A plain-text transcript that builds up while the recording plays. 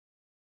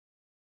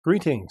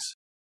Greetings.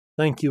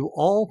 Thank you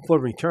all for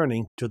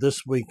returning to this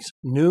week's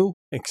new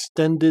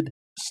extended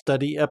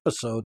study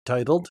episode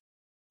titled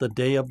The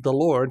Day of the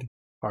Lord,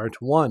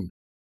 Part-1.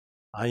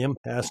 I am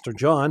Pastor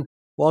John,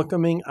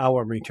 welcoming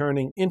our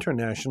returning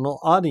international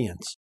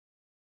audience.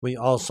 We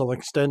also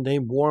extend a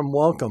warm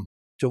welcome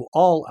to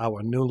all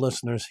our new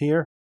listeners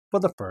here for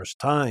the first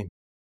time.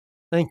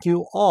 Thank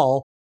you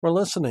all for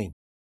listening.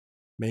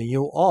 May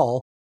you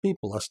all be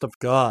blessed of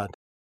God.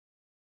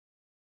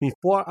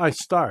 Before I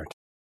start,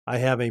 I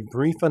have a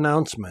brief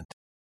announcement.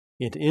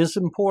 It is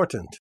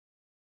important.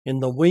 In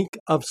the week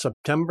of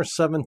September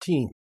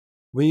 17th,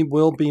 we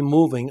will be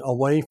moving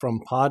away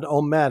from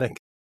Pod-O-Matic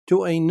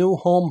to a new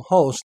home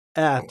host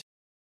at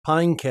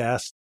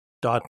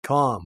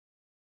Pinecast.com.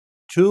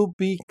 To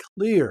be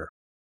clear,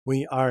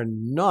 we are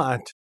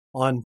not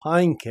on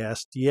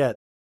Pinecast yet.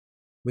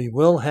 We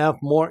will have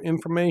more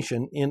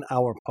information in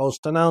our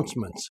post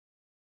announcements.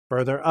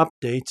 Further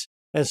updates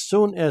as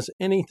soon as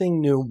anything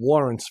new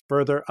warrants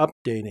further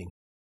updating.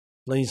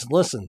 Please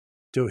listen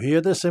to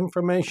hear this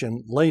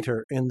information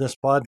later in this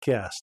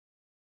podcast.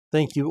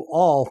 Thank you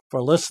all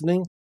for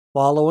listening,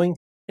 following,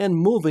 and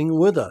moving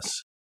with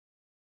us.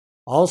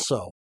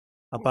 Also,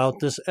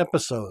 about this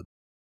episode,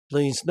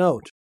 please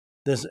note,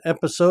 this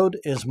episode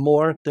is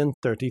more than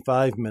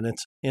 35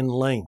 minutes in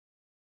length.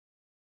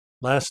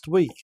 Last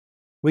week,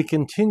 we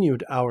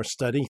continued our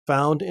study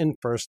found in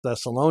 1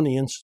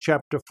 Thessalonians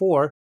chapter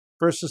 4,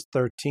 verses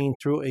 13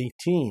 through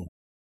 18.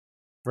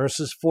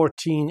 Verses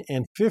 14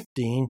 and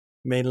 15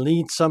 may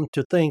lead some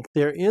to think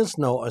there is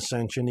no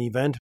ascension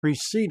event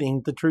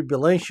preceding the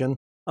tribulation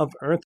of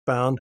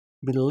earthbound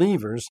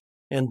believers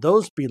and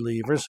those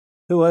believers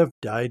who have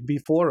died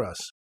before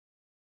us.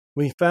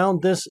 We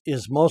found this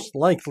is most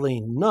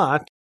likely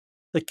not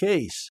the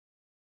case.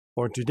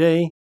 For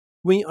today,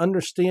 we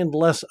understand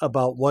less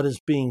about what is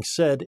being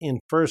said in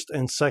 1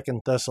 and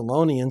 2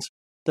 Thessalonians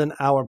than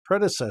our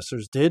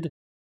predecessors did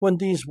when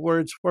these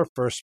words were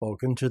first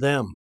spoken to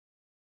them.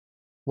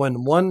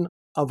 When one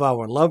of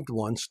our loved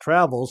ones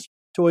travels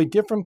to a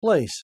different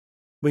place,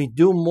 we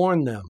do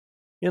mourn them,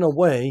 in a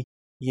way,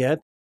 yet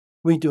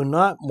we do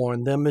not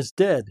mourn them as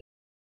dead.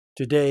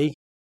 Today,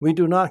 we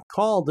do not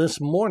call this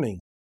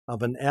mourning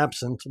of an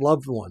absent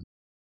loved one.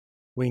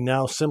 We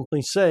now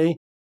simply say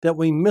that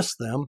we miss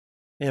them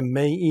and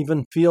may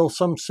even feel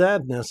some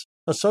sadness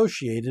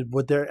associated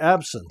with their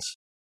absence.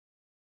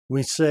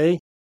 We say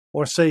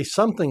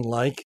something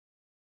like,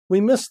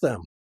 "We miss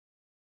them."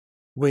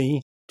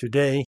 We,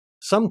 today,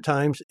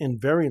 sometimes in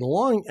very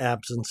long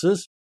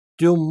absences,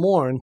 do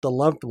mourn the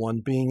loved one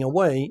being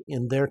away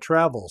in their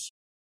travels.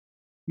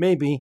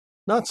 Maybe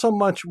not so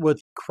much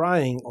with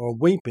crying or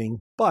weeping,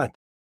 but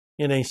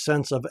in a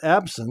sense of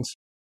absence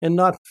and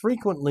not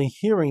frequently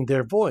hearing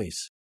their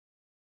voice.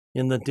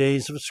 In the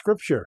days of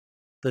Scripture,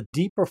 the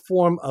deeper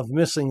form of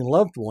missing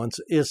loved ones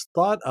is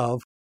thought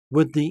of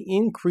with the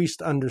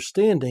increased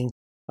understanding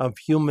of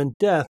human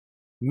death,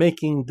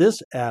 making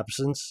this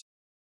absence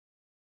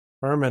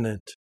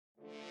permanent.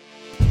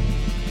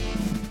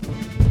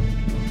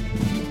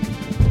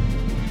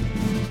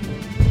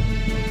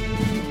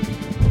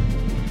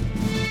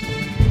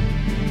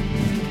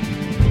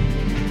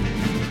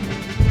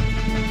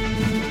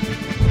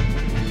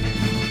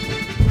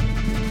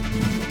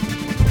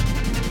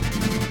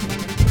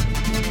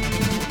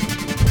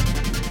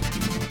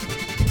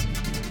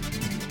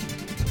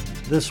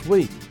 This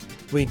week,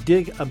 we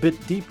dig a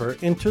bit deeper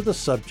into the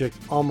subject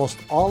almost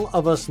all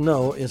of us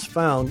know is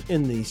found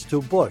in these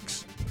two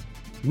books.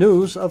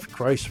 News of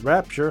Christ's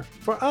rapture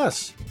for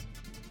us.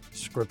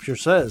 Scripture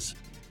says,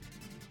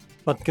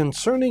 "But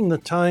concerning the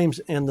times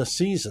and the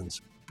seasons,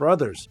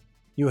 brothers,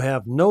 you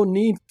have no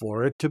need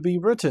for it to be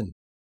written.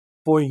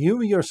 For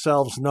you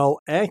yourselves know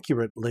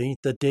accurately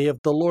the day of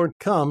the Lord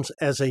comes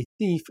as a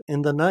thief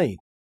in the night.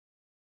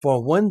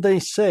 For when they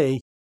say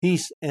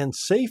peace and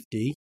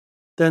safety,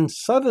 then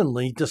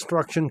suddenly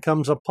destruction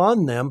comes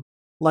upon them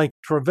like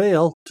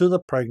travail to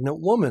the pregnant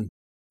woman,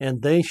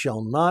 and they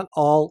shall not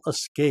all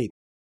escape.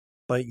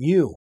 But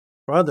you,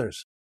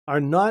 brothers,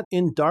 are not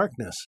in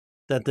darkness,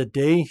 that the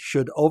day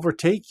should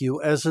overtake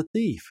you as a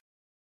thief.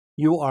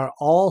 You are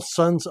all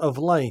sons of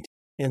light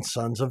and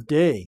sons of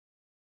day.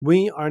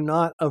 We are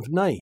not of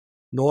night,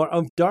 nor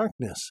of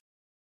darkness.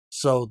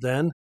 So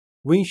then,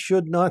 we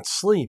should not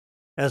sleep,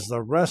 as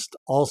the rest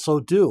also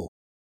do,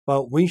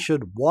 but we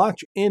should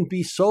watch and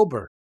be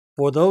sober.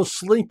 For those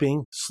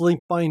sleeping sleep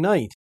by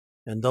night,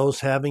 and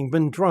those having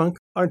been drunk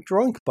are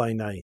drunk by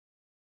night.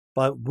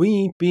 But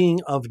we,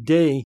 being of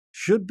day,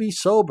 should be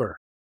sober,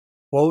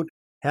 quote,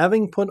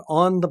 having put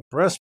on the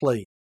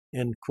breastplate,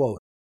 end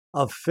quote,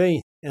 of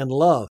faith and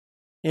love,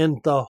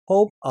 and the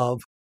hope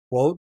of,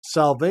 quote,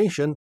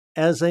 salvation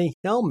as a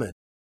helmet,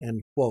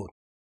 end quote,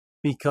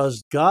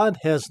 because God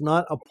has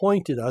not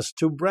appointed us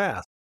to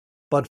wrath,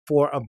 but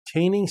for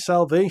obtaining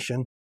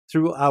salvation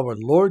through our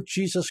Lord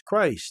Jesus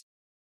Christ,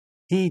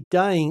 He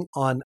dying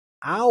on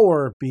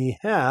our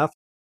behalf,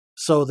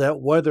 so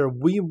that whether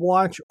we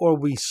watch or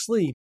we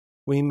sleep,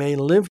 we may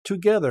live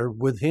together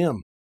with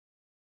Him.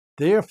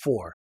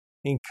 Therefore,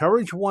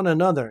 encourage one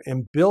another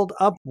and build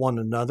up one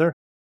another,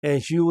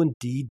 as you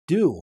indeed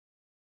do.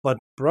 But,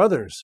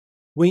 brothers,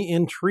 we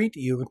entreat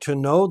you to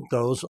know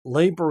those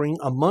laboring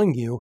among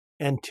you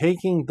and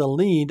taking the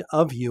lead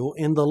of you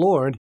in the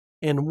Lord,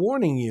 and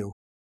warning you,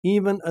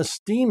 even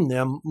esteem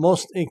them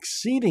most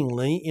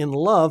exceedingly in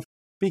love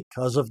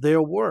because of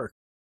their work.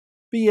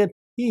 Be at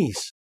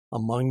peace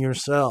among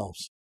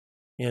yourselves.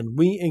 And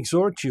we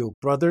exhort you,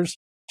 brothers,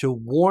 to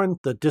warn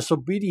the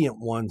disobedient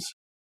ones,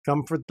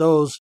 comfort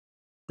those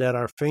that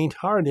are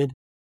faint-hearted,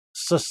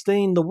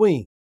 sustain the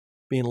weak,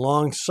 be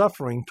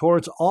long-suffering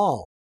towards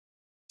all.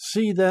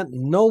 See that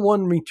no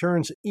one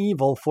returns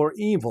evil for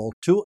evil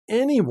to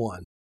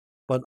anyone,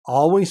 but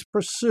always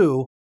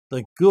pursue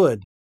the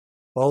good,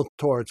 both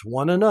towards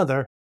one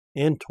another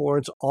and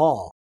towards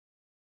all.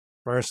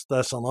 1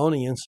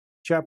 Thessalonians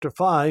chapter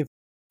 5,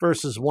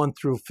 verses 1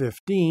 through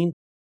 15,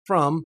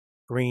 from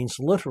Green's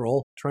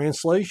literal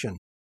translation.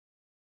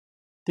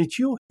 Did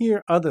you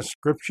hear other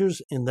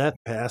scriptures in that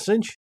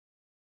passage?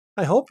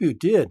 I hope you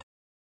did.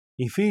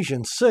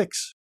 Ephesians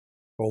 6,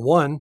 for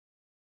one.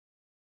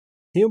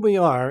 Here we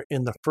are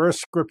in the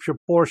first scripture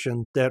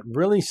portion that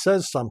really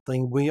says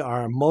something we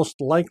are most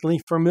likely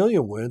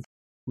familiar with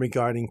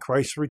regarding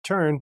Christ's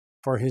return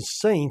for his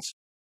saints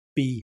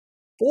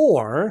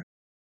before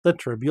the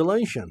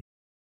tribulation.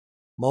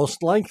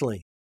 Most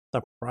likely,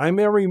 the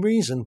primary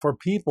reason for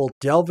people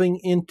delving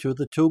into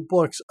the two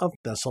books of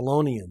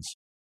Thessalonians.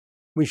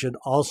 We should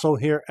also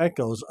hear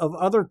echoes of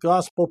other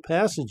gospel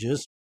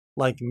passages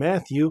like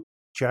Matthew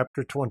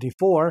chapter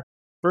 24,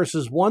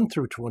 verses 1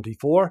 through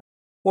 24,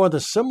 or the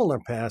similar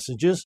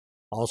passages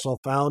also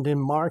found in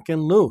Mark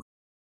and Luke.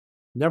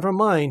 Never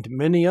mind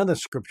many other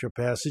scripture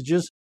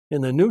passages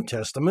in the New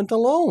Testament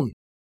alone.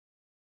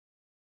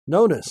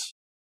 Notice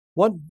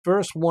what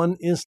verse 1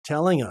 is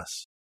telling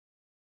us.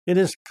 It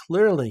is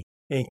clearly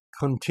a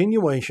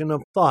continuation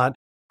of thought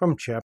from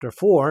chapter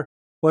 4,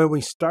 where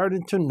we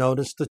started to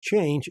notice the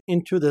change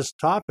into this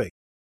topic.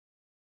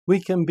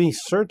 We can be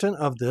certain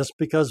of this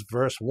because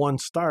verse 1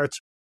 starts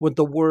with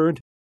the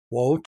word,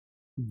 quote,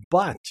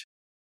 but,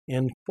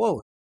 end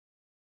quote.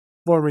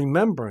 For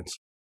remembrance,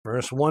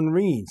 verse 1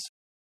 reads,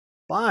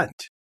 but,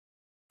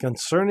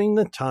 concerning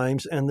the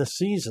times and the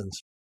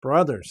seasons,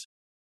 brothers,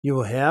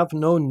 you have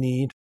no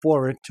need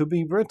for it to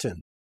be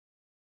written.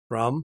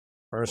 From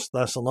 1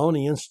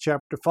 Thessalonians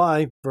chapter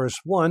 5, verse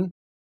 1,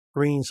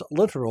 Green's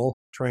literal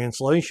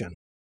translation.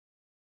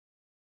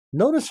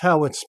 Notice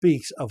how it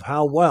speaks of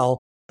how well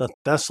the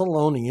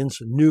Thessalonians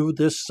knew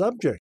this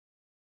subject.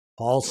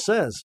 Paul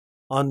says,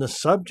 on the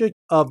subject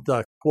of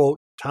the, quote,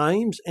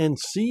 times and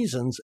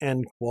seasons,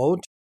 end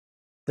quote,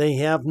 they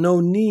have no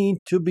need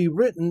to be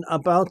written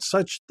about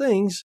such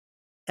things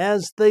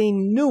as they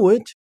knew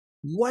it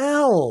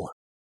well.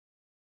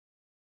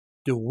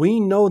 Do we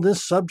know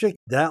this subject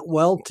that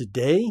well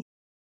today?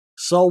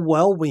 So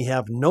well we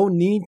have no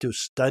need to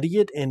study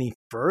it any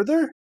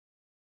further?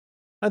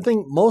 I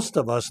think most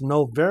of us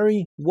know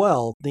very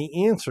well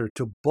the answer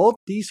to both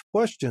these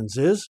questions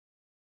is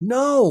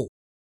no.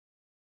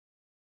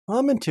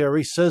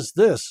 Commentary says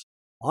this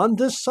on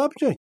this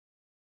subject.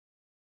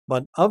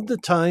 But of the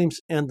times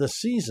and the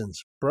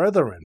seasons,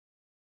 brethren,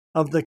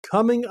 of the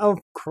coming of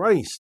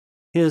Christ,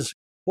 his,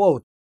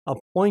 quote,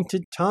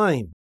 appointed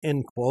time,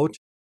 end quote,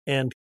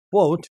 and,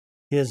 quote,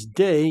 his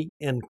day,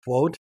 end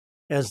quote,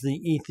 as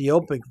the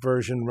Ethiopic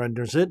version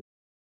renders it,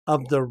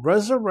 of the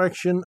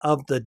resurrection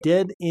of the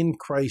dead in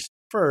Christ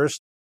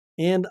first,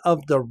 and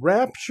of the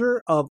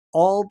rapture of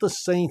all the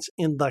saints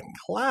in the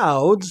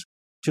clouds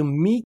to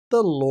meet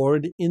the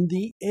Lord in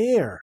the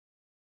air.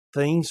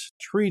 Things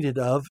treated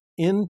of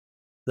in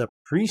the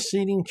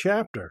preceding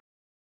chapter,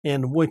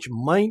 and which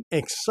might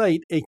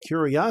excite a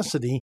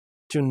curiosity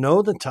to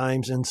know the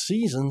times and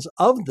seasons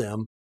of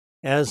them,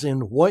 as in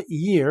what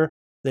year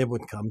they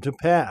would come to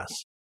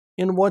pass,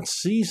 in what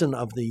season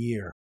of the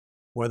year,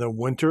 whether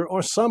winter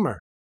or summer,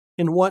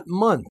 in what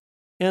month,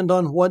 and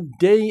on what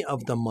day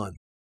of the month,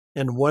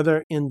 and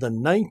whether in the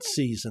night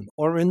season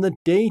or in the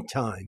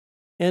daytime,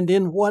 and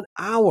in what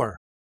hour,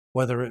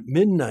 whether at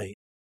midnight,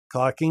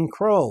 cocking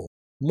crow,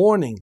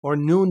 morning, or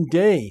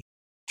noonday,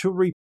 to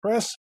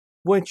repress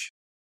which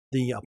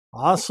the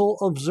apostle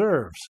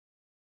observes,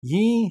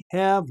 ye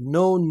have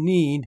no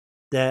need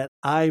that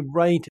I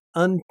write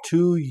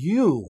unto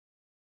you.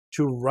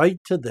 To write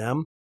to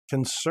them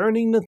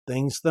concerning the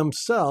things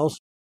themselves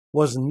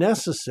was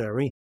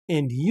necessary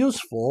and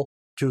useful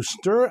to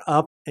stir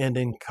up and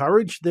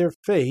encourage their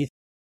faith,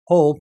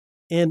 hope,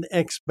 and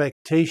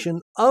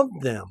expectation of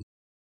them,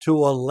 to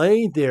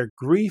allay their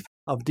grief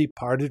of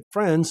departed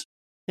friends,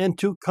 and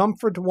to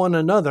comfort one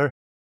another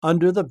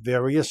under the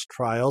various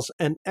trials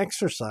and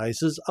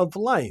exercises of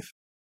life.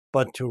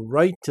 But to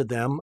write to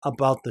them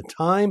about the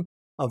time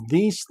of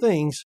these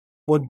things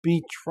would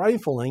be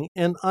trifling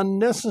and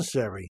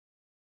unnecessary,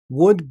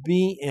 would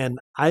be an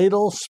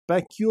idle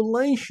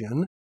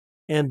speculation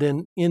and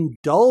an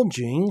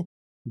indulging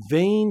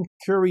vain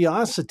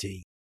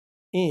curiosity,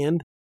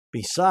 and,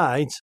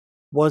 besides,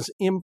 was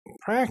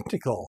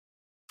impractical,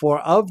 for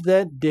of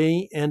that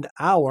day and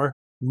hour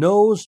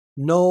knows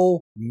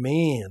no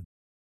man.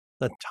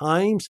 The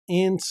times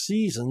and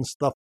seasons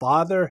the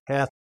Father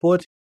hath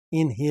put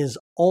in his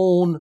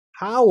own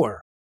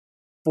power.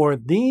 For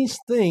these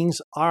things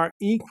are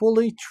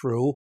equally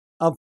true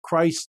of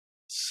Christ's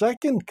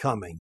second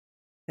coming,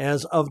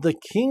 as of the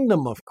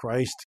kingdom of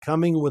Christ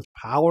coming with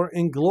power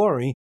and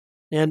glory,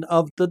 and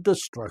of the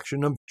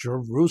destruction of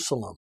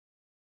Jerusalem.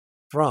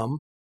 From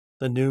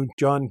the New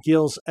John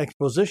Gill's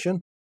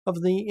exposition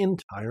of the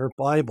entire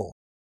Bible.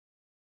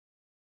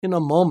 In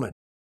a moment,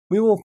 we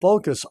will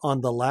focus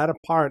on the latter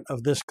part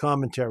of this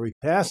commentary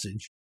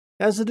passage,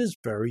 as it is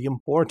very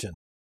important.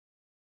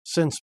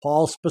 Since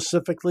Paul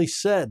specifically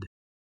said,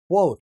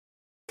 quote,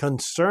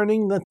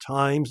 "Concerning the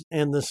times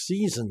and the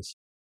seasons,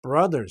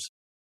 brothers,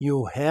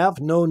 you have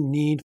no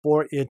need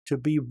for it to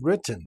be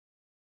written."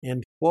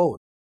 End quote.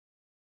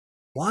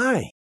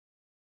 Why?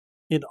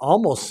 It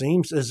almost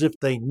seems as if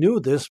they knew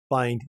this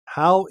by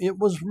how it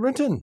was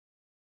written.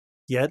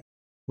 Yet,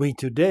 we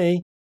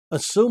today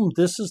assume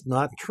this is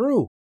not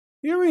true.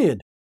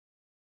 Period.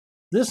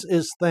 This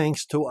is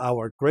thanks to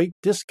our great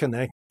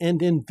disconnect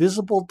and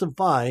invisible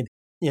divide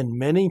in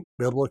many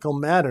biblical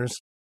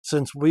matters,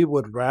 since we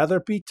would rather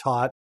be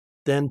taught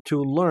than to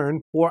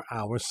learn for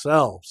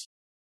ourselves.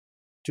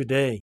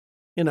 Today,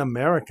 in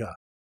America,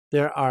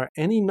 there are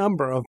any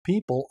number of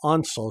people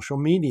on social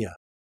media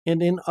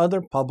and in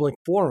other public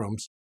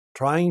forums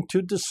trying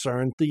to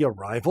discern the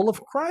arrival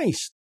of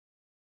Christ.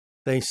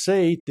 They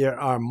say there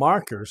are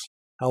markers,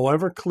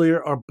 however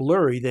clear or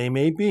blurry they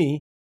may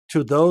be,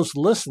 to those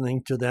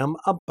listening to them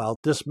about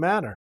this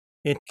matter.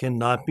 It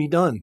cannot be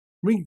done,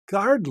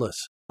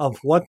 regardless of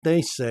what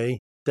they say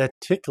that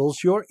tickles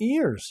your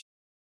ears.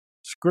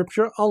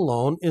 Scripture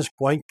alone is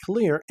quite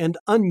clear and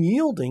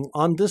unyielding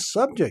on this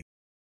subject.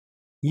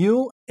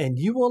 You and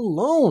you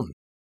alone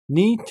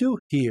need to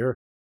hear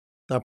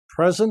the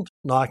present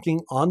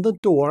knocking on the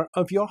door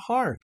of your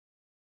heart.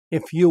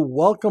 If you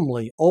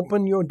welcomely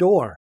open your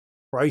door,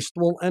 Christ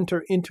will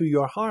enter into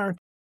your heart,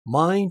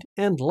 mind,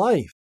 and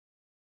life.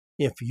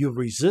 If you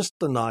resist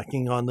the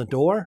knocking on the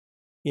door,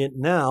 it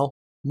now,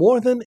 more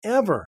than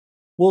ever,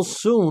 will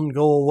soon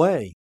go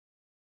away.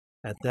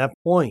 At that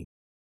point,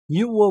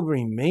 you will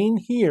remain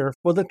here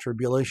for the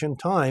tribulation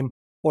time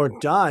or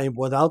die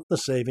without the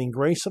saving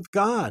grace of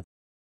God.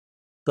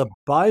 The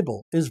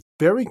Bible is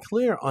very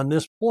clear on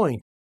this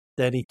point,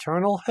 that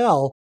eternal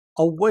hell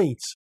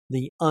awaits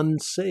the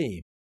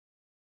unsaved.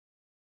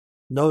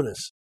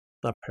 Notice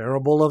the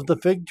parable of the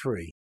fig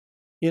tree.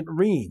 It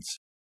reads,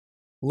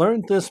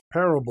 "Learn this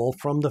parable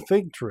from the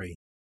fig tree.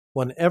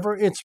 Whenever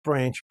its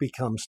branch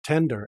becomes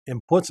tender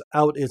and puts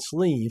out its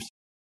leaves,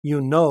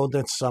 you know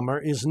that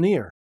summer is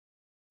near.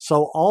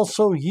 So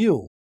also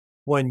you,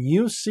 when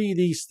you see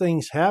these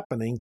things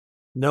happening,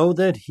 know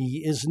that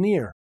he is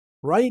near,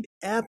 right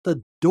at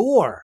the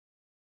door.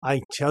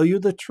 I tell you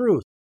the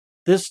truth,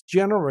 this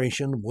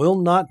generation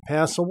will not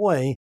pass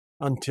away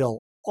until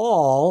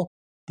all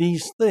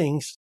these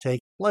things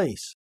take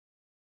place.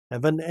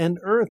 Heaven and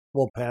earth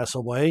will pass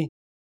away,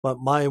 but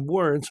my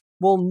words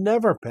will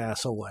never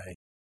pass away."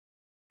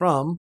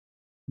 From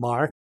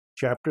Mark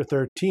chapter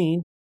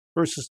 13,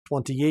 verses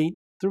 28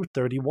 through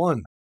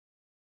 31.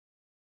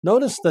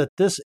 Notice that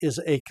this is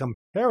a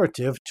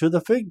comparative to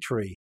the fig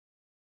tree.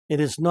 It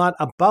is not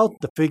about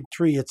the fig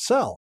tree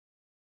itself.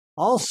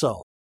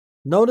 Also,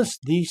 notice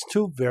these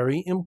two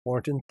very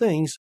important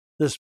things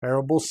this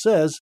parable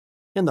says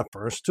in the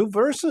first two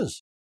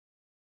verses.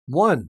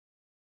 1.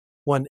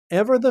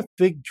 Whenever the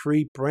fig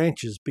tree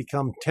branches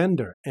become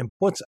tender and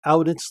puts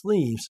out its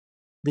leaves,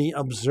 the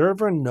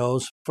observer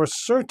knows for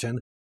certain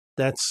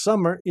that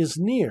summer is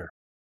near.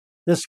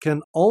 This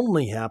can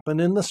only happen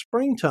in the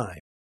springtime.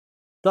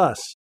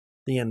 Thus,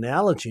 the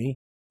analogy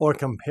or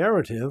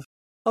comparative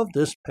of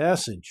this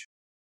passage.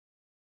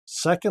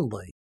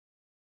 Secondly,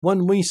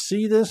 when we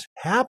see this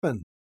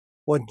happen,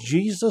 what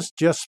Jesus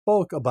just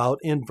spoke about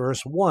in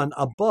verse 1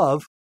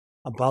 above,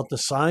 about the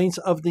signs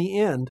of the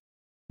end,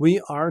 we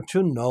are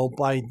to know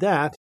by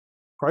that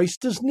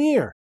Christ is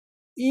near,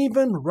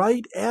 even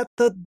right at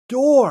the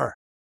door.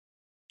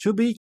 To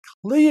be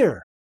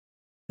clear,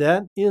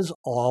 that is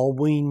all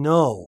we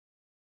know,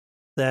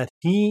 that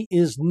he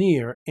is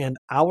near and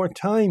our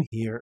time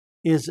here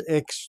is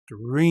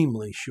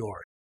extremely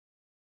short.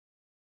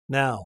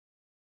 Now,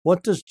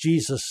 what does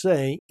Jesus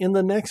say in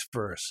the next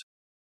verse?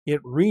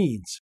 It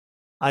reads,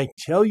 "I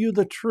tell you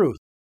the truth,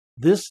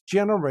 this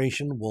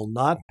generation will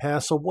not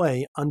pass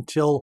away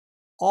until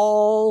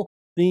all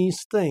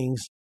these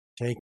things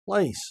take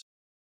place."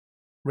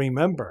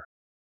 Remember,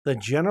 the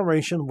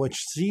generation which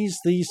sees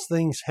these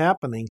things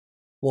happening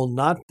will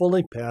not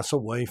fully pass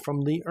away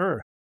from the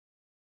earth.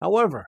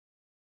 However,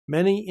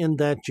 many in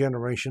that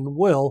generation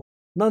will,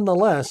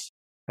 nonetheless,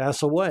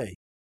 pass away,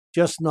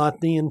 just not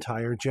the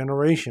entire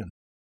generation.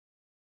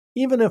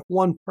 Even if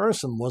one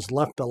person was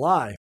left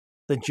alive,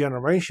 the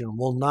generation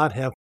will not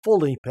have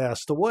fully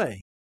passed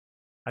away.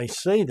 I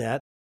say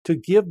that to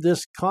give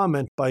this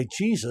comment by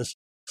Jesus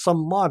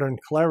some modern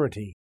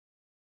clarity,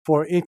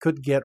 for it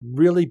could get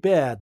really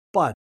bad,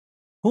 but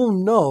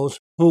Who knows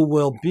who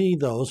will be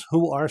those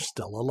who are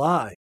still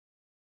alive?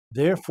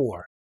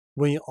 Therefore,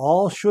 we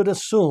all should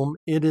assume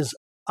it is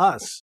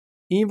us,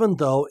 even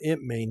though it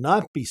may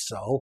not be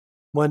so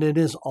when it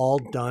is all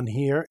done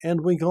here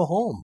and we go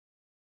home.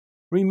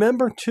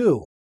 Remember,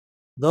 too,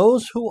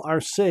 those who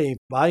are saved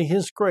by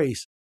His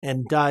grace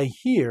and die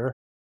here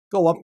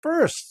go up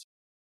first.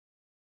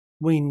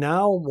 We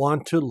now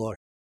want to look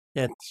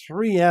at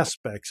three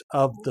aspects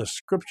of the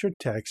scripture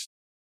text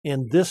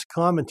in this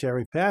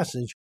commentary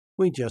passage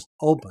we just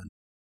opened.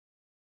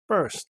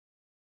 First,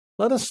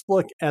 let us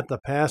look at the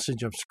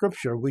passage of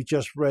scripture we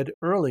just read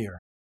earlier.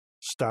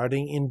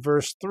 Starting in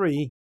verse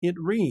 3, it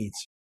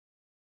reads,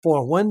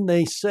 "For when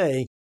they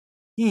say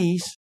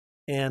peace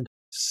and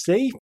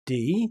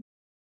safety,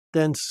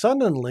 then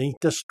suddenly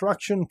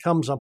destruction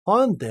comes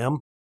upon them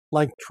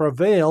like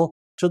travail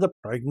to the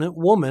pregnant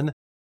woman,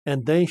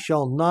 and they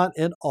shall not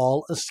at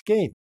all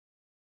escape.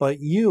 But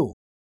you,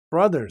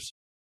 brothers,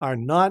 are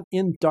not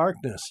in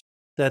darkness,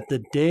 that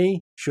the day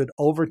should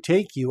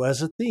overtake you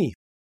as a thief.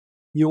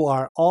 You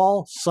are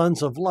all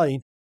sons of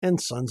light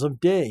and sons of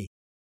day.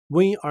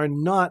 We are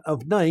not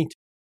of night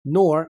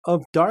nor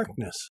of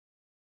darkness."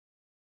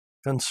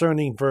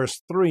 Concerning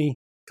verse 3,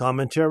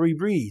 commentary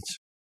reads,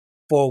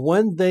 "For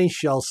when they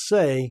shall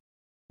say,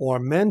 or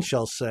men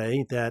shall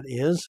say, that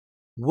is,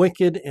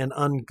 wicked and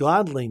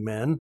ungodly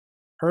men,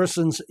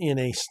 persons in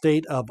a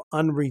state of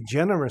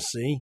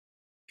unregeneracy,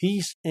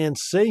 peace and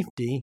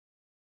safety,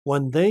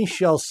 when they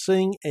shall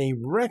sing a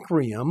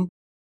requiem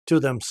to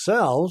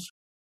themselves,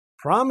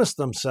 promise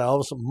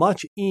themselves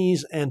much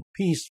ease and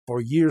peace for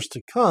years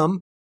to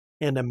come,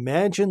 and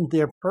imagine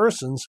their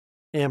persons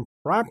and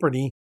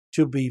property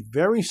to be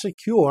very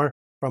secure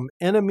from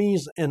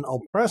enemies and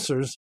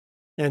oppressors,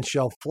 and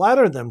shall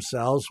flatter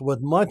themselves with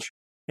much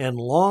and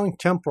long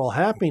temporal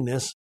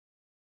happiness,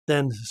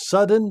 then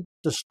sudden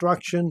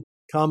destruction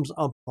comes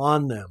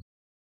upon them,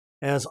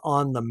 as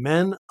on the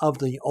men of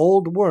the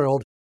old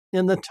world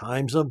in the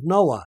times of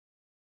Noah,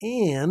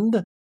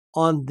 and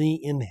on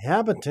the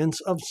inhabitants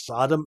of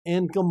Sodom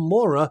and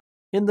Gomorrah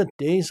in the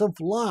days of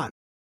Lot.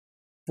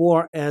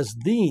 For as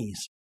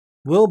these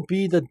will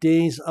be the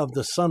days of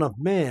the Son of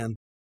Man,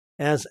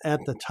 as at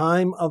the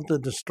time of the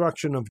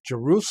destruction of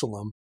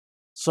Jerusalem,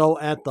 so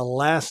at the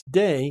last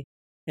day,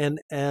 and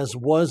as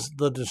was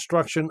the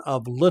destruction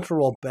of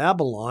literal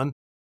Babylon,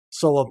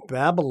 so of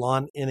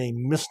Babylon in a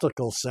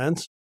mystical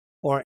sense,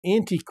 or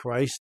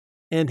Antichrist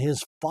and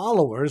his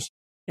followers,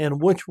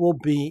 and which will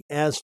be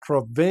as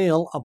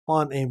travail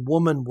upon a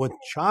woman with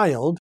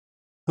child,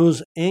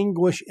 whose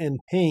anguish and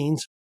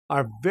pains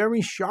are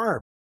very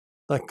sharp,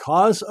 the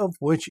cause of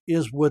which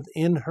is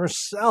within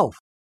herself,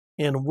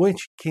 and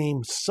which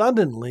came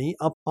suddenly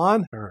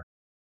upon her,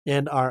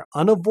 and are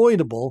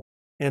unavoidable,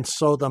 and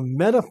so the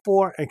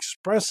metaphor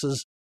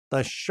expresses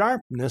the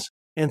sharpness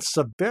and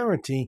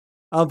severity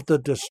of the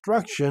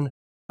destruction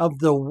of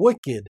the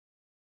wicked.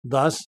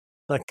 Thus,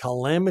 the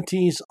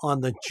calamities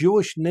on the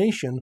Jewish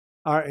nation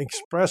are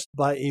expressed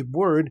by a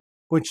word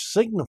which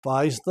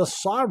signifies the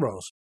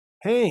sorrows,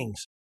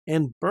 pangs,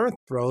 and birth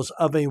throes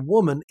of a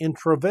woman in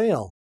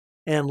travail,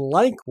 and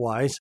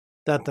likewise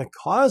that the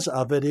cause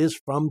of it is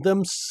from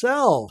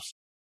themselves,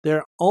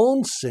 their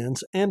own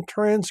sins and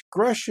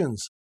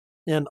transgressions,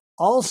 and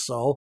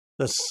also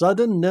the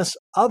suddenness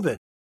of it,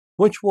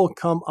 which will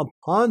come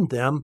upon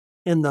them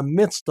in the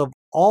midst of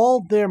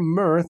all their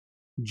mirth,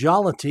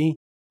 jollity,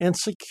 and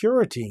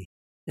security,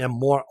 and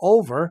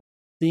moreover,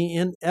 the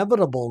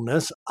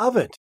inevitableness of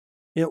it.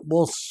 It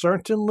will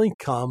certainly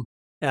come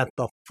at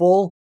the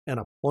full and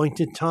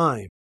appointed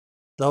time,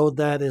 though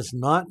that is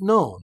not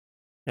known,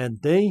 and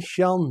they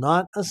shall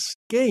not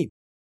escape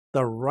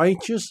the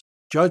righteous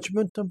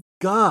judgment of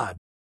God,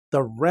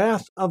 the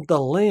wrath of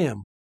the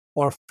Lamb,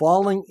 or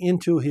falling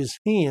into his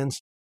hands.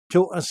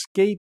 To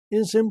escape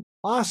is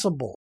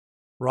impossible.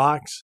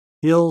 Rocks,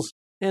 hills,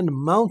 and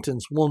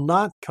mountains will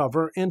not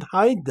cover and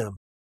hide them.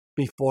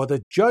 Before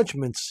the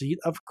judgment seat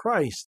of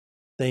Christ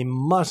they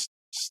must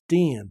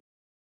stand,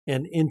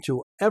 and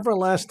into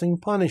everlasting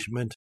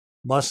punishment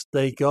must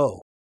they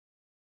go.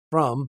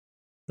 From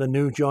the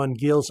New John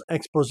Gill's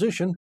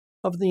exposition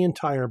of the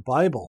entire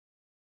Bible.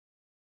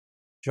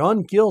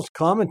 John Gill's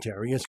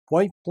commentary is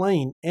quite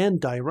plain and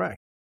direct.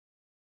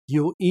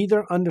 You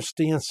either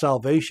understand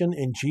salvation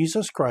in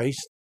Jesus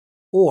Christ,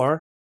 or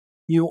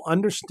you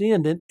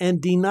understand it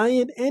and deny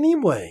it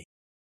anyway.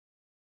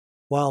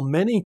 While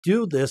many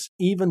do this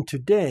even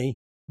today,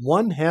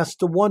 one has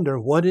to wonder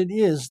what it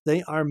is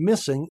they are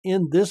missing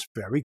in this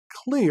very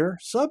clear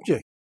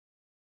subject.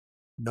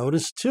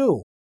 Notice,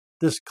 too,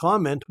 this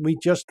comment we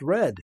just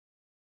read,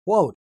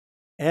 quote,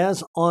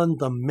 "as on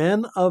the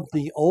men of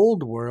the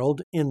old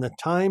world in the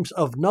times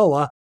of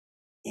Noah,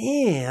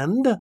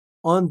 and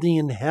on the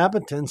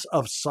inhabitants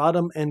of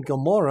Sodom and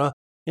Gomorrah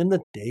in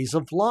the days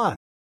of Lot."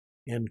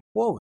 End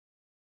quote.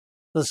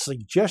 The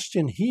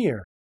suggestion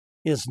here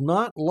is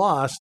not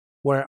lost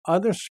where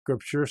other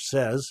scripture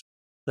says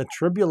the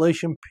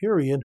tribulation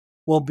period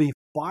will be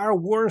far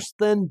worse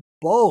than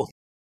both.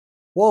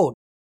 Quote,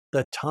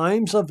 the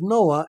times of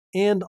Noah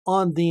and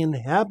on the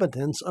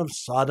inhabitants of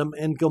Sodom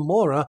and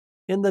Gomorrah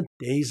in the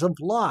days of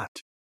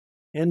Lot."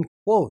 End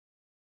quote.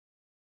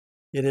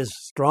 It is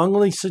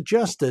strongly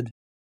suggested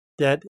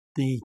that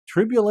the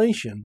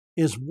tribulation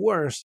is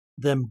worse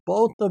than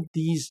both of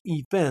these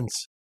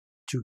events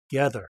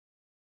together.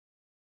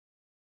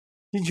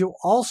 Did you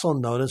also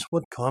notice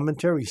what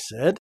commentary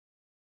said?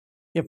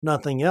 If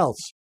nothing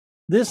else,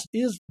 this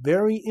is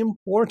very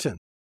important.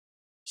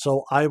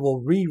 So I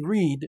will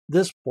reread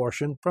this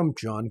portion from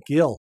John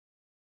Gill.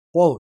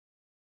 Quote,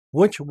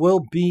 "Which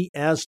will be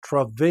as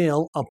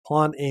travail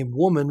upon a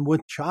woman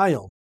with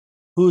child,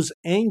 whose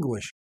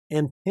anguish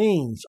and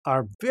pains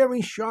are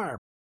very sharp,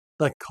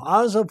 the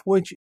cause of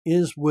which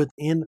is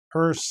within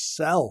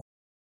herself,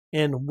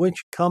 and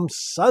which come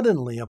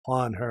suddenly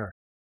upon her,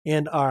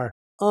 and are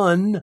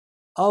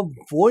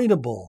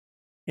unavoidable."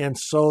 And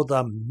so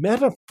the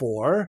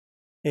metaphor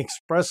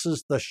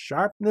expresses the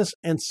sharpness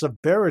and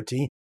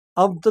severity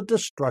of the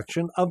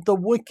destruction of the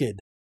wicked.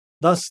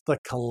 Thus, the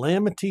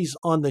calamities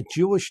on the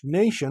Jewish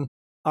nation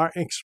are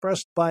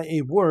expressed by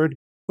a word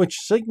which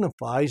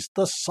signifies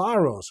the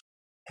sorrows,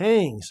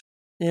 pangs,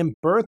 and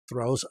birth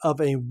throes of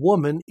a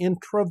woman in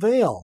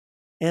travail,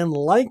 and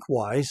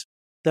likewise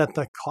that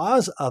the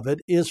cause of it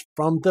is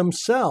from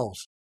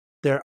themselves,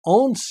 their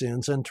own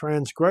sins and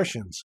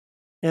transgressions,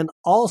 and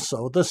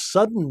also the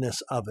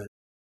suddenness of it,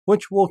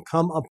 which will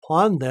come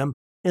upon them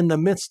in the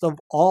midst of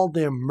all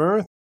their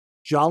mirth,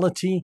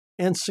 jollity,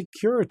 and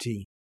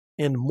security,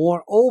 and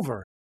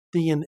moreover,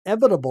 the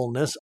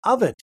inevitableness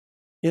of it.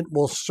 It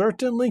will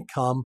certainly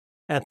come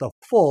at the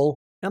full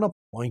and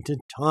appointed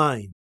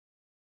time.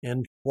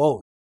 End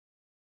quote.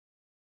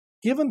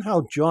 Given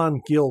how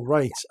John Gill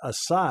writes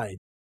aside,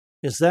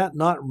 is that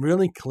not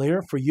really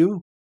clear for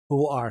you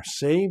who are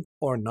saved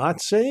or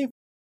not saved?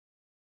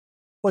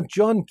 What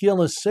John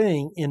Gill is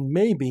saying in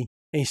maybe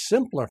a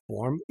simpler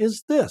form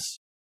is this: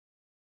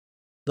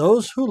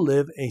 those who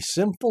live a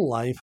sinful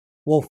life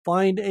will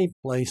find a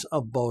place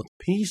of both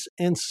peace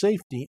and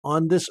safety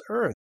on this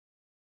earth.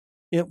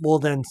 It will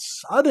then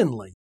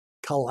suddenly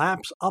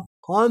collapse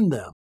upon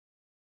them.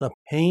 The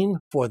pain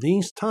for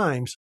these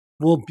times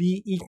will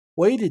be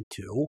equated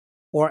to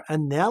or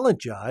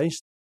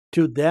analogized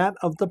to that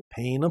of the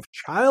pain of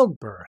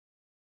childbirth.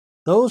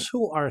 Those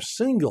who are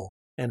single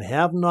and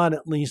have not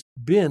at least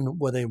been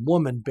with a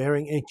woman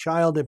bearing a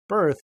child at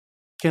birth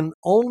can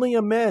only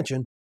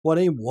imagine what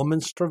a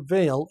woman's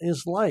travail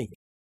is like.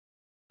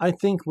 I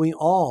think we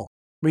all,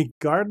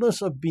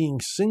 regardless of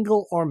being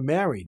single or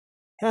married,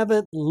 have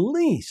at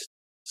least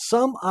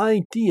some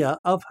idea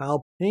of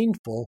how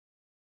painful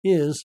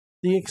is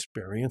the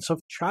experience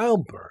of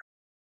childbirth.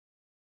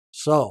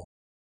 So,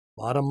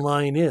 bottom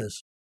line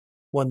is,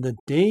 when the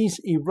days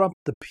erupt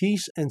the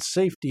peace and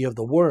safety of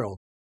the world,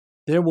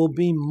 there will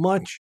be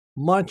much,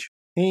 much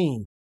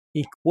pain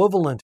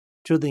equivalent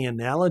to the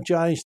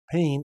analogized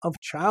pain of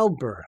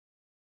childbirth.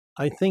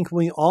 I think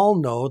we all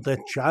know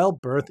that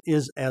childbirth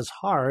is as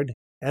hard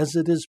as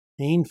it is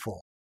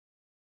painful.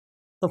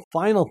 The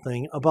final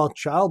thing about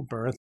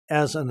childbirth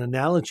as an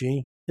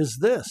analogy is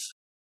this: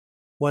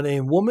 when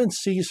a woman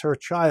sees her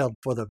child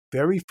for the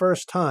very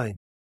first time,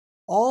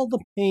 all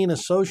the pain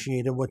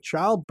associated with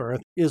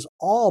childbirth is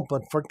all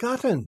but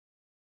forgotten.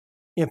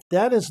 If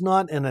that is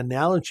not an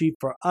analogy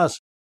for us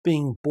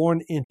being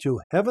born into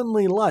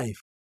heavenly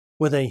life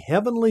with a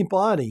heavenly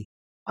body,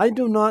 I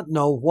do not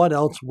know what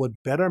else would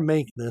better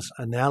make this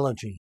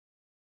analogy.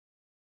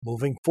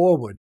 Moving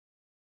forward,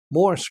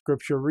 more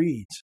scripture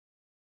reads,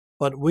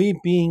 "But we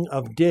being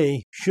of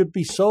day should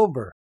be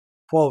sober,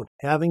 quote,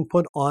 having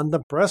put on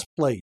the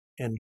breastplate,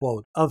 end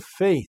quote, of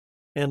faith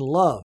and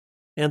love,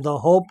 and the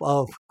hope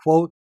of,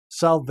 quote,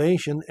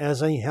 salvation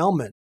as a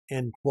helmet,"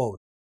 end quote,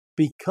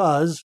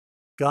 because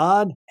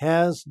God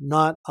has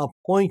not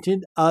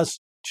appointed us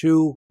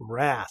to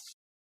wrath,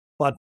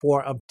 but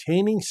for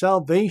obtaining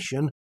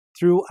salvation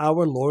through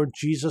our Lord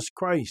Jesus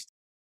Christ,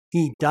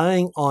 He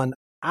dying on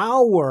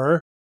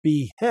our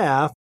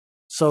behalf,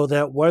 so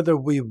that whether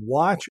we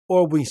watch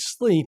or we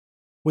sleep,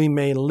 we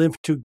may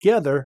live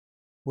together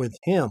with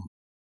Him.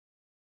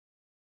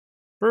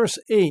 Verse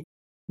 8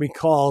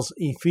 recalls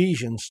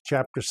Ephesians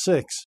chapter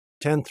 6,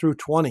 10 through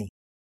 20.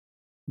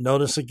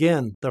 Notice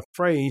again the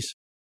phrase,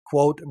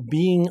 quote,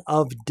 "being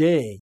of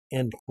day,"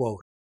 end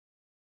quote.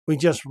 We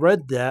just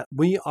read that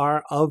we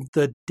are of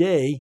the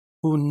day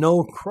who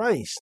know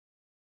Christ.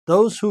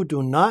 Those who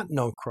do not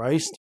know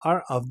Christ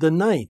are of the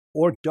night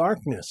or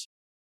darkness.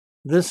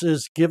 This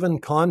is given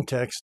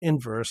context in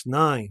verse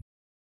 9.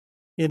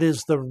 It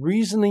is the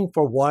reasoning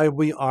for why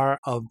we are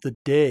of the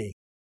day.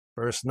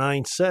 Verse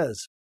 9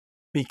 says,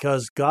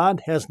 "Because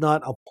God has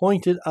not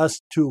appointed us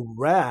to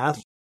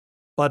wrath,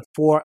 but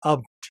for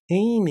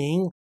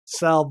obtaining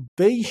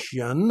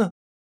salvation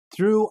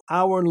through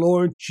our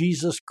Lord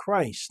Jesus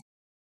Christ."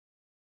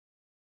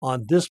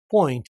 On this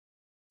point,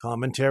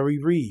 commentary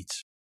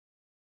reads,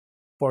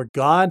 "For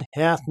God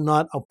hath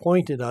not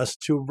appointed us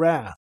to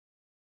wrath."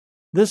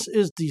 This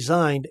is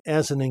designed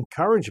as an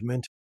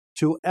encouragement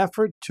to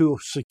effort to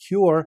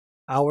secure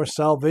our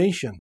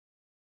salvation.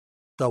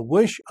 The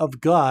wish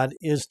of God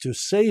is to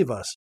save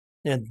us,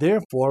 and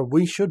therefore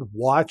we should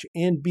watch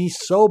and be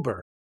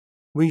sober.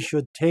 We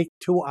should take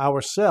to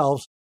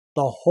ourselves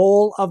the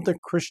whole of the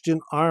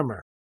Christian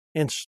armor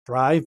and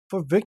strive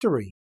for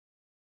victory.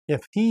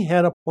 If he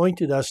had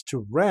appointed us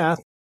to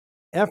wrath,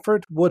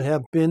 effort would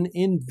have been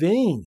in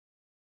vain,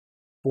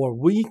 for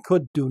we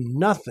could do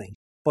nothing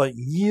but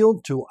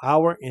yield to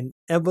our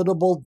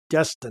inevitable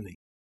destiny.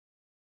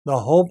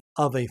 The hope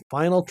of a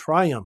final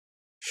triumph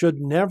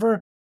should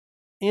never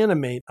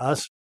animate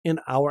us in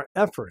our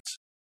efforts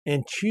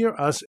and cheer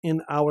us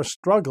in our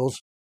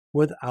struggles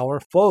with our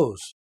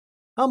foes.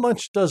 How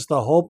much does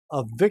the hope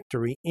of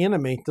victory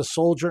animate the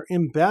soldier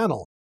in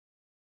battle?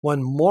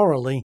 When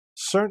morally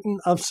certain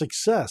of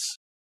success,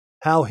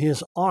 how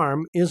his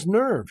arm is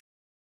nerved.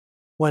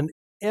 When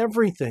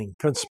everything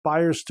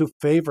conspires to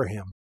favor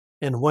him,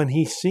 and when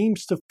he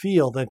seems to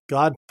feel that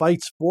God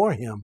fights for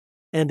him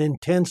and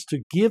intends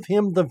to give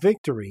him the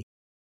victory,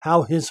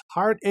 how his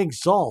heart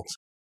exalts,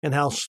 and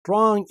how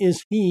strong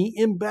is he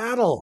in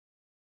battle.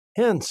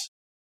 Hence,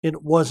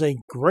 it was a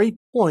great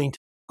point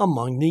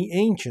among the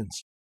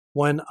ancients,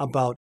 when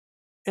about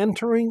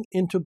entering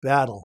into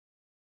battle,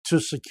 to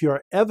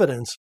secure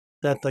evidence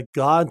that the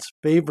gods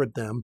favored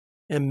them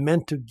and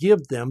meant to give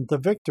them the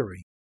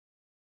victory.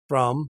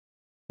 From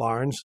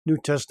Barnes' New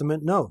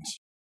Testament Notes.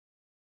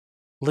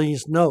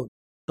 Please note,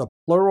 the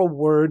plural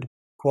word,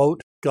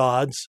 quote,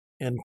 gods,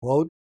 end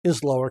quote,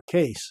 is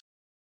lowercase,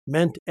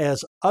 meant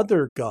as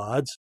other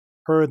gods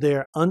per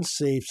their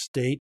unsaved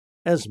state,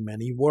 as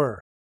many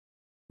were.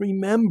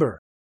 Remember,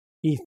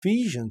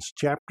 Ephesians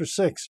chapter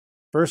 6,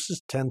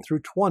 verses 10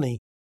 through 20,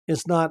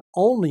 is not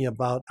only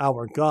about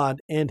our God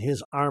and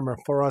his armor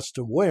for us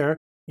to wear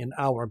in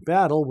our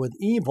battle with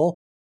evil,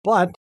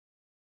 but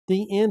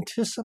the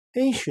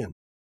anticipation,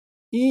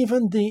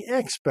 even the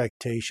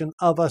expectation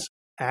of us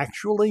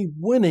actually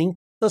winning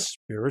the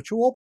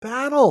spiritual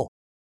battle,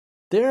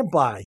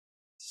 thereby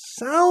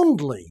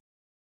soundly,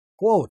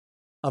 quote,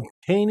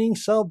 obtaining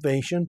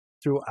salvation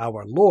through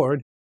our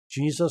Lord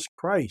Jesus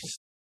Christ,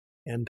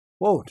 end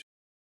quote.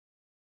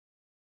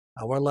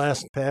 Our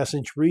last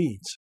passage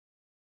reads,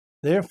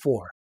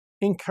 therefore,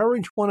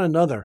 encourage one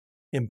another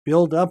and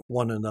build up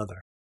one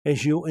another,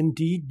 as you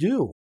indeed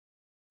do.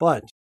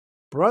 But,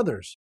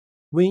 brothers,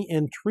 we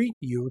entreat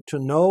you to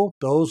know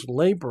those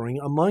laboring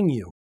among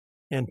you,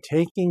 and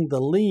taking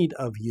the lead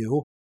of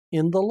you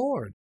in the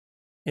Lord,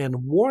 and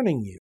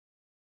warning you,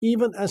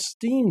 even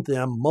esteem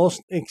them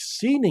most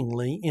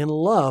exceedingly in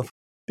love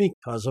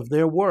because of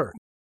their work.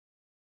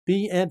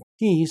 Be at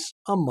peace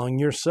among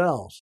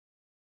yourselves.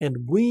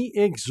 And we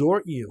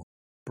exhort you,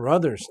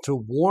 brothers, to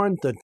warn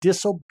the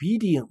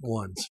disobedient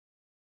ones,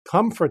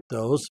 comfort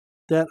those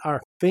that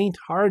are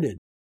faint-hearted,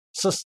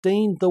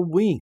 sustain the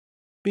weak,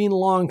 be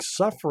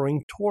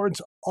long-suffering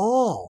towards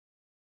all.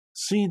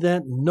 See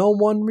that no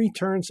one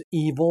returns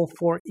evil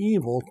for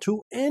evil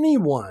to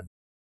anyone,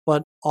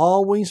 but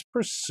always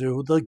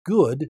pursue the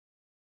good,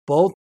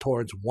 both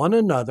towards one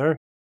another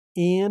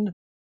and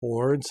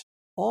towards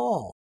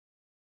all.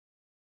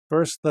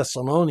 1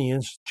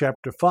 Thessalonians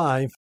chapter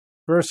 5,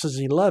 verses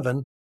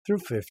 11 through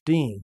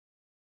 15,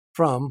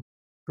 from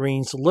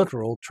Green's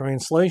literal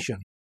translation.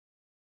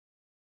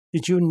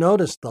 Did you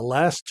notice the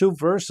last two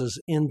verses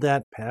in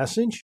that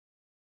passage?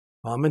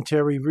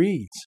 Commentary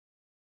reads,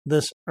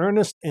 this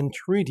earnest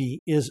entreaty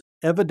is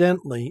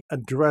evidently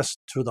addressed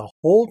to the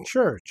whole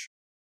church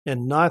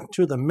and not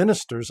to the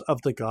ministers of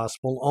the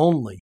gospel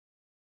only.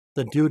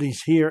 The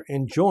duties here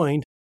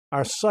enjoined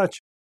are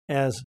such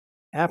as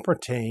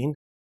appertain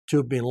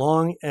to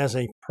belong as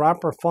a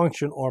proper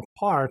function or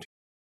part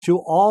to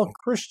all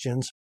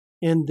Christians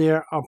in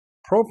their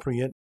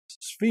appropriate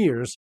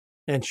spheres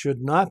and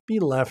should not be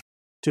left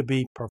to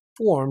be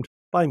performed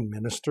by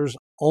ministers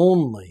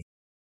only.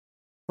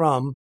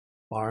 From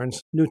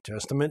Barnes' New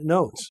Testament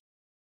Notes.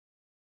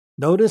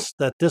 Notice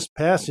that this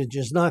passage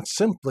is not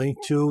simply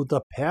to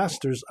the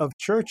pastors of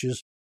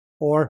churches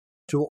or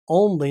to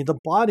only the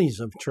bodies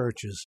of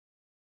churches.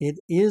 It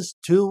is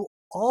to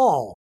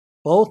all,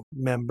 both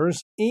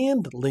members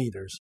and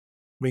leaders.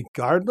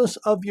 Regardless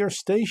of your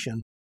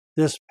station,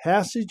 this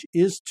passage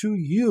is to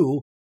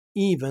you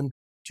even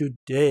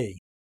today.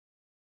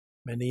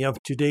 Many of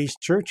today's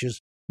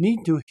churches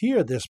need to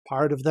hear this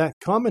part of that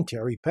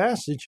commentary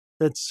passage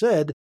that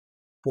said,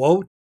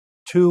 quote,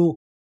 to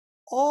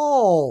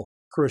all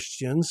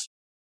Christians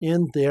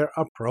in their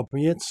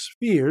appropriate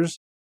spheres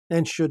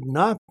and should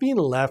not be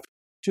left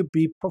to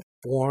be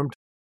performed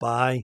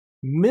by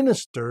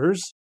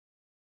ministers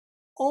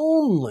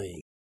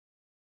only,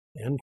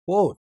 end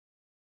quote.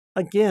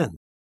 Again,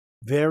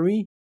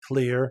 very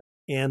clear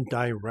and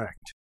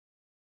direct.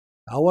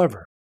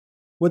 However,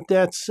 with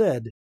that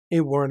said,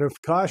 a word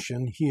of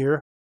caution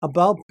here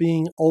about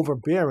being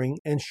overbearing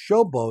and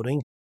showboating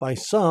by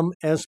some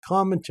as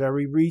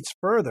commentary reads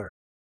further.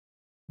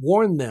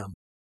 Warn them.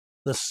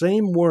 The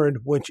same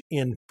word which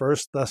in 1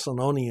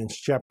 Thessalonians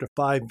chapter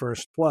 5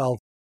 verse 12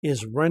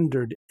 is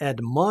rendered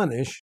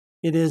admonish,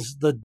 it is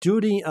the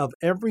duty of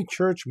every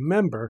church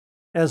member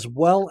as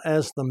well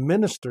as the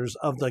ministers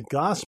of the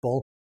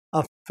gospel,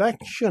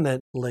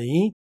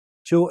 affectionately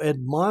to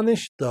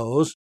admonish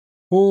those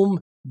whom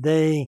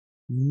they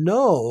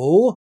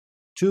know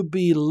to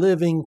be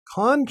living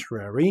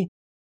contrary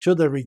to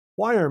the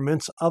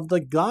requirements of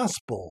the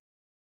gospel.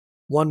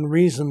 One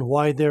reason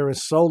why there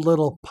is so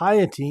little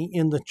piety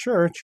in the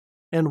church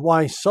and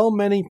why so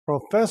many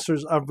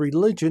professors of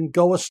religion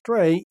go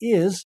astray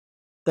is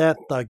that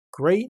the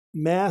great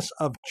mass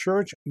of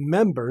church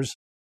members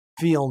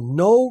feel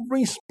no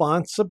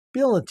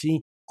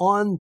responsibility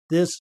on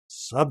this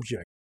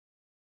subject.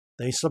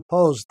 They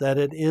suppose that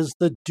it is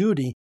the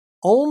duty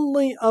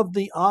only of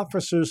the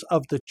officers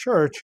of the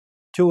church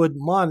to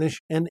admonish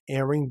an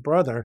erring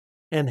brother,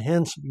 and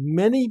hence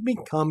many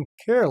become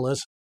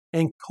careless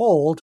and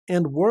cold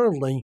and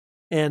worldly,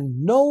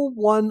 and no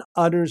one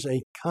utters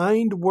a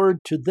kind word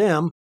to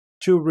them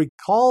to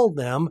recall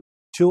them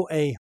to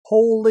a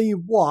holy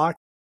walk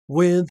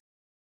with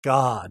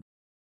God.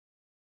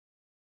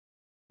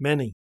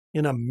 Many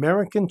in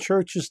American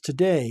churches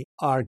today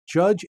are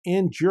judge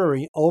and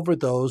jury over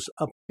those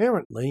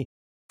apparently,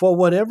 for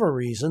whatever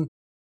reason,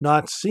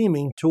 not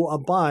seeming to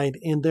abide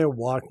in their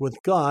walk with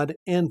God,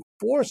 and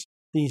force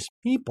these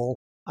people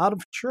out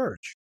of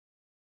church.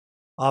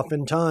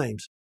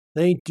 Oftentimes,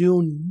 they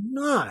do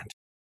not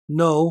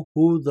know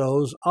who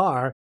those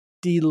are,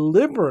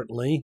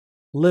 deliberately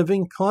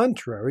living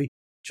contrary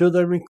to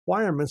the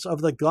requirements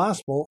of the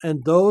gospel,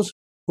 and those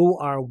who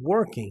are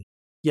working,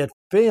 yet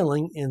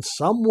failing in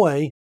some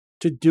way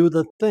to do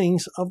the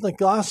things of the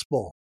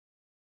gospel.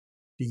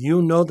 Do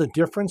you know the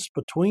difference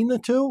between the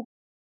two?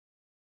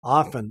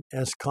 Often,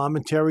 as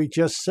commentary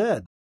just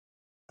said,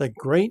 the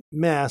great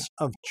mass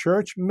of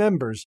church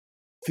members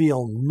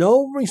feel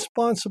no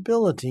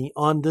responsibility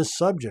on this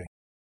subject.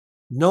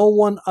 No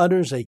one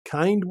utters a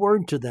kind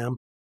word to them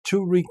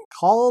to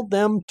recall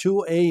them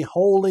to a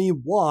holy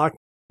walk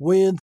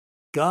with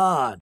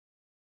God.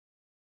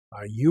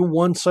 Are you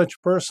one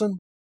such person?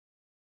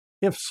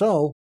 If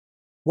so,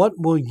 what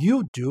will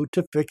you do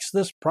to fix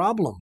this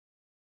problem?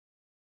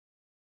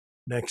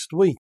 Next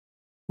week,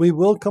 we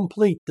will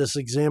complete this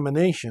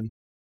examination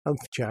of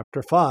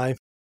chapter 5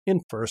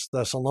 in 1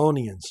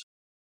 Thessalonians.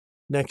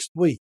 Next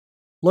week,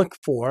 look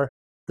for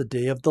the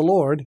Day of the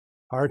Lord,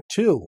 Part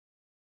 2.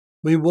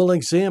 We will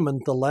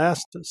examine the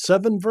last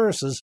 7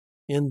 verses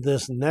in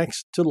this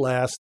next to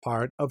last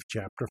part of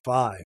chapter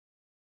 5.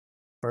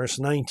 Verse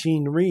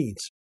 19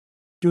 reads,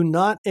 "Do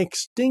not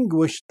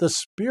extinguish the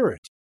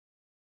Spirit."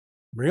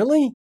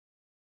 Really?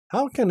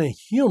 How can a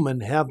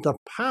human have the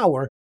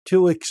power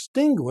to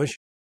extinguish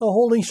the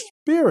Holy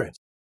Spirit?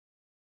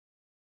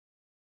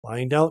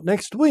 Find out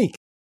next week.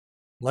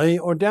 Play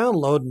or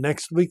download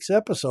next week's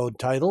episode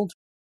titled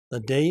The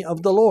Day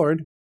of the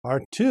Lord,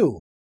 Part 2.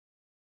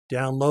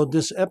 Download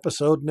this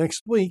episode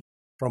next week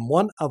from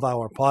one of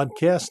our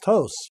podcast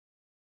hosts,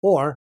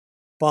 or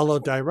follow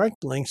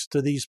direct links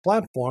to these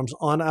platforms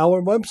on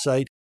our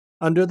website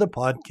under the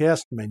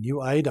podcast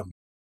menu item.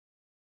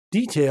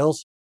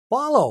 Details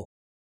follow.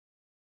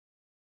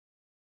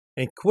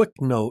 A quick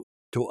note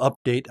to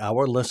update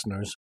our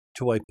listeners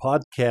to a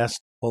podcast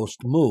host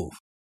move.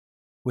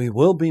 We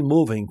will be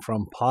moving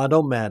from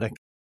Podomatic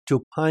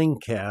to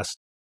Pinecast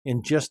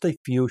in just a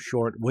few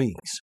short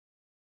weeks.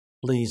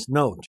 Please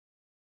note,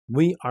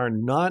 we are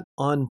not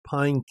on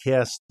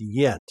Pinecast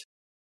yet.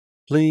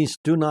 Please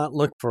do not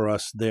look for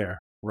us there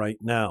right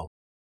now.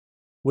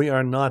 We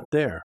are not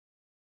there.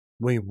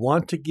 We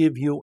want to give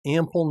you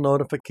ample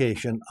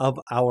notification of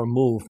our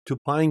move to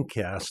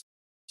Pinecast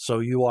so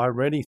you are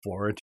ready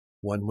for it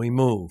when we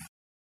move.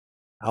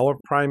 Our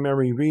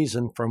primary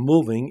reason for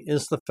moving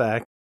is the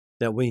fact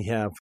that we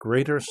have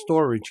greater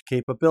storage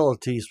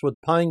capabilities with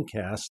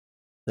Pinecast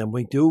than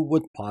we do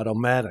with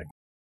Podomatic.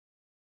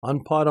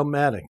 On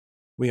Podomatic,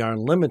 we are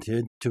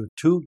limited to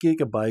 2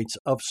 gigabytes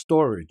of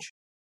storage.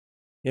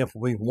 If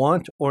we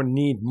want or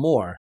need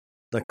more,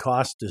 the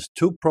cost is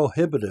too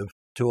prohibitive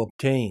to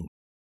obtain.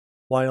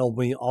 While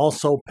we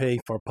also pay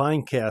for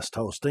Pinecast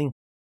hosting,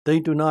 they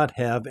do not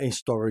have a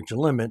storage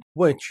limit,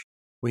 which,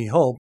 we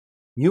hope,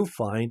 you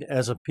find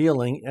as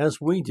appealing as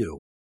we do.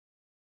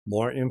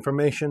 More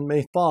information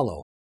may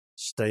follow.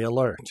 Stay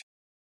alert.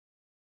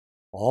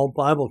 All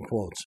Bible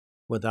quotes,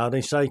 without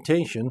a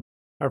citation,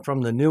 are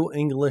from the New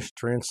English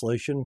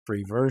Translation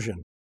Free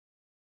Version.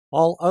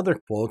 All other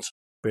quotes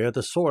bear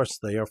the source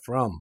they are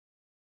from.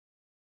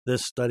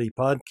 This study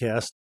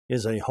podcast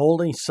is a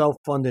wholly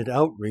self-funded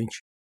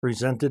outreach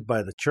presented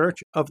by the Church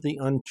of the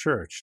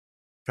Unchurched,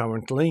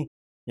 currently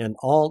an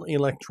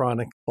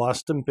all-electronic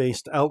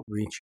Boston-based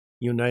outreach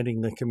uniting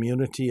the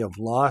community of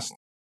lost,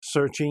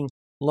 searching,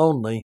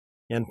 lonely,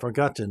 and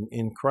forgotten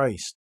in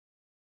Christ.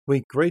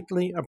 We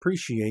greatly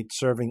appreciate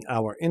serving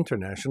our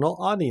international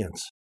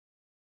audience.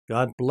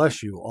 God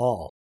bless you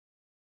all.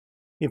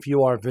 If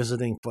you are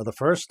visiting for the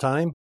first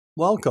time,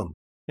 welcome,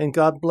 and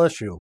God bless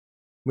you.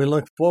 We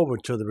look forward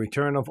to the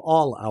return of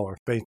all our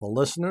faithful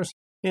listeners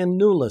and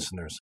new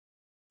listeners.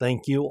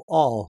 Thank you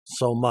all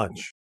so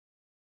much.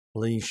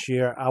 Please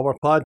share our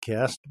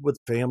podcast with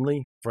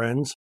family,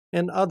 friends,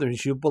 and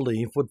others you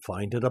believe would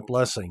find it a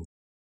blessing.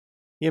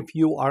 If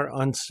you are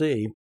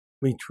unsaved,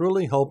 we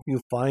truly hope you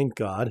find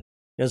God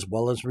as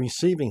well as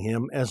receiving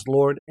Him as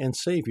Lord and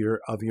Savior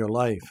of your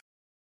life.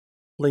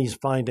 Please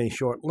find a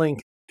short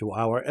link to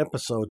our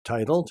episode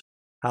titled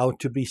How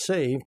to Be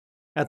Saved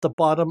at the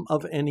bottom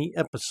of any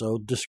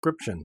episode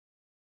description.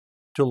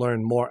 To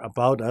learn more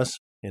about us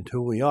and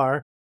who we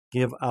are,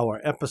 give our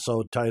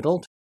episode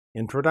titled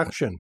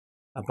Introduction,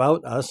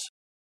 About Us,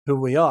 Who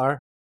We Are,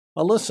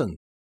 a listen.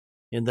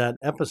 In that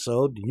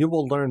episode, you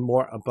will learn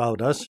more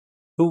about us,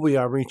 who we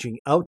are reaching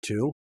out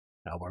to,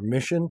 our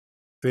mission,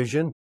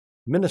 vision,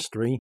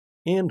 ministry,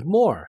 and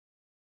more.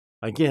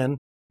 Again,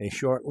 a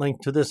short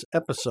link to this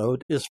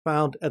episode is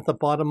found at the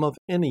bottom of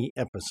any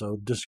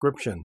episode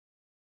description.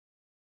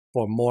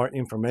 For more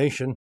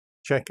information,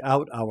 check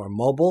out our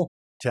mobile,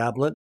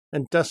 tablet,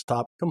 and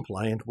desktop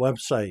compliant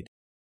website.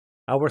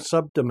 Our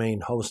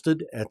subdomain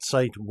hosted at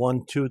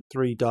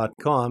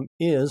site123.com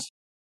is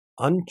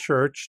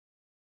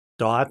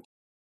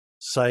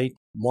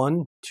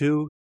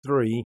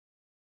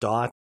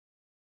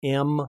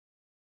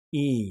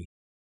unchurched.site123.me.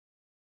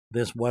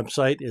 This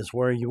website is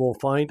where you will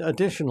find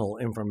additional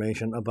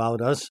information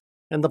about us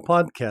and the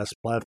podcast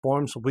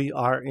platforms we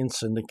are in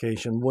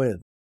syndication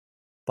with.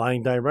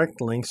 Find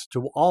direct links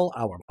to all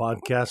our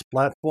podcast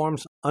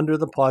platforms under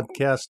the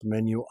podcast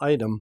menu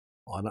item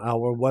on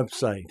our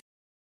website.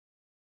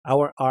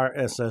 Our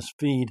RSS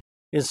feed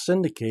is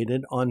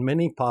syndicated on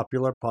many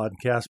popular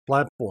podcast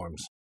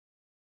platforms.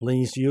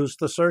 Please use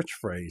the search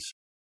phrase,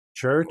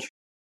 Church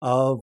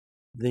of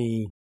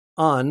the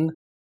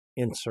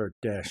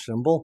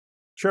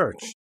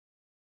Church.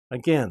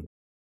 Again,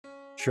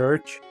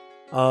 Church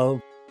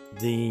of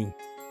the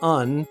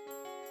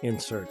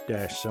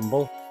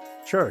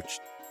Church.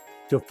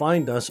 To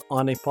find us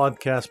on a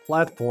podcast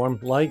platform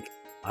like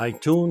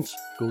iTunes,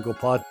 Google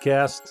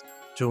Podcasts,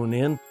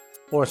 TuneIn,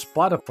 or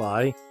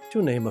Spotify,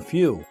 to name a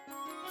few.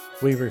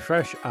 We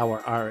refresh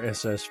our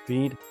RSS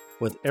feed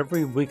with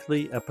every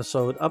weekly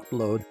episode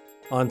upload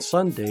on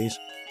Sundays,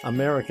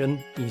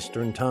 American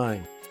Eastern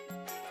Time.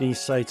 These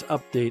sites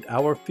update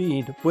our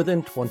feed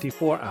within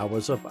 24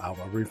 hours of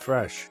our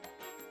refresh.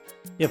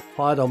 If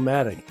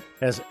Podomatic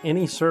has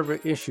any server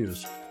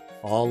issues,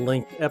 all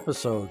linked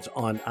episodes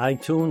on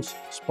iTunes,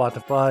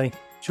 Spotify,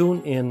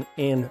 TuneIn,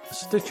 and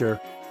Stitcher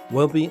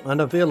will be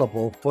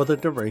unavailable for the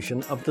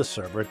duration of the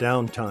server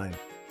downtime.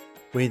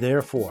 We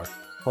therefore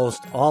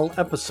host all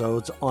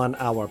episodes on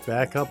our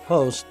backup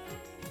host,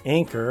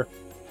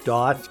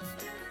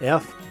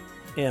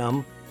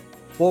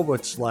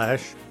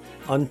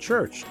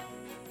 anchor.fm/unchurched.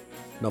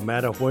 No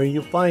matter where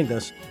you find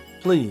us,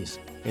 please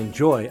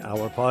enjoy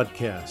our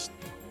podcast.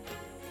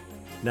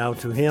 Now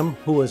to Him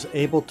who is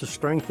able to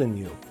strengthen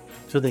you,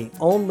 to the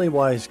only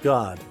wise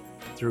God,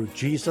 through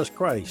Jesus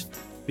Christ,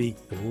 be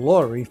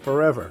glory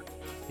forever.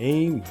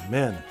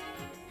 Amen.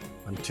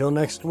 Until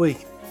next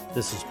week,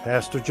 this is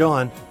Pastor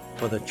John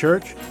for the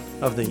Church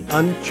of the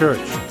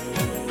Unchurched.